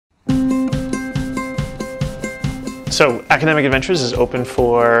So Academic Adventures is open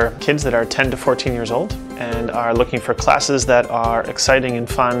for kids that are 10 to 14 years old and are looking for classes that are exciting and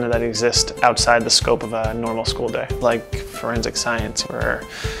fun that exist outside the scope of a normal school day. Like forensic science, we're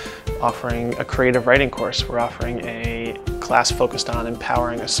offering a creative writing course, we're offering a class focused on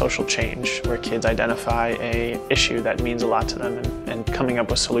empowering a social change where kids identify an issue that means a lot to them and coming up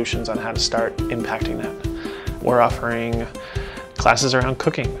with solutions on how to start impacting that. We're offering classes around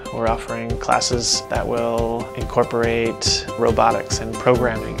cooking. We're offering classes that will incorporate robotics and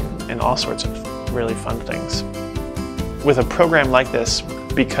programming and all sorts of really fun things. With a program like this,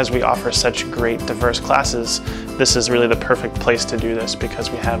 because we offer such great diverse classes, this is really the perfect place to do this because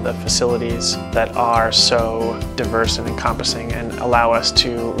we have the facilities that are so diverse and encompassing and allow us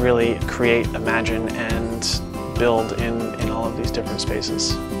to really create, imagine, and build in all of these different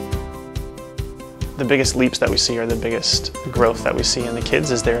spaces. The biggest leaps that we see, or the biggest growth that we see in the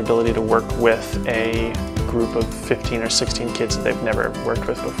kids, is their ability to work with a group of 15 or 16 kids that they've never worked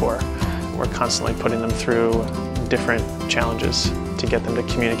with before. We're constantly putting them through different challenges to get them to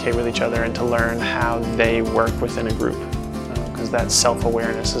communicate with each other and to learn how they work within a group, because that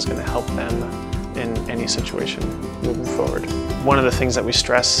self-awareness is going to help them in any situation moving forward. One of the things that we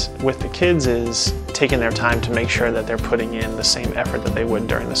stress with the kids is taking their time to make sure that they're putting in the same effort that they would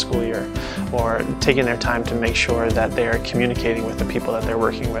during the school year, or taking their time to make sure that they're communicating with the people that they're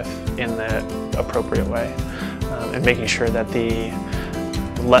working with in the appropriate way, and making sure that the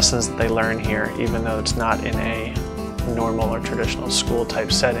lessons that they learn here, even though it's not in a normal or traditional school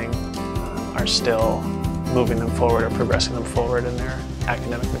type setting, are still moving them forward or progressing them forward in their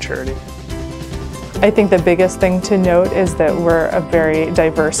academic maturity. I think the biggest thing to note is that we're a very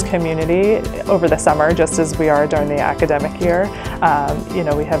diverse community over the summer, just as we are during the academic year.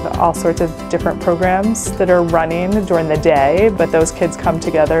 We have all sorts of different programs that are running during the day, but those kids come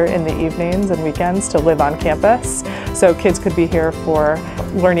together in the evenings and weekends to live on campus. So kids could be here for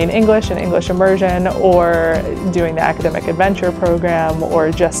learning English and English immersion, or doing the academic adventure program,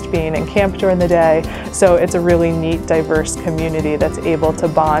 or just being in camp during the day. So it's a really neat, diverse community that's able to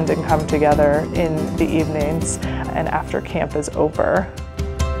bond and come together in the evenings and after camp is over.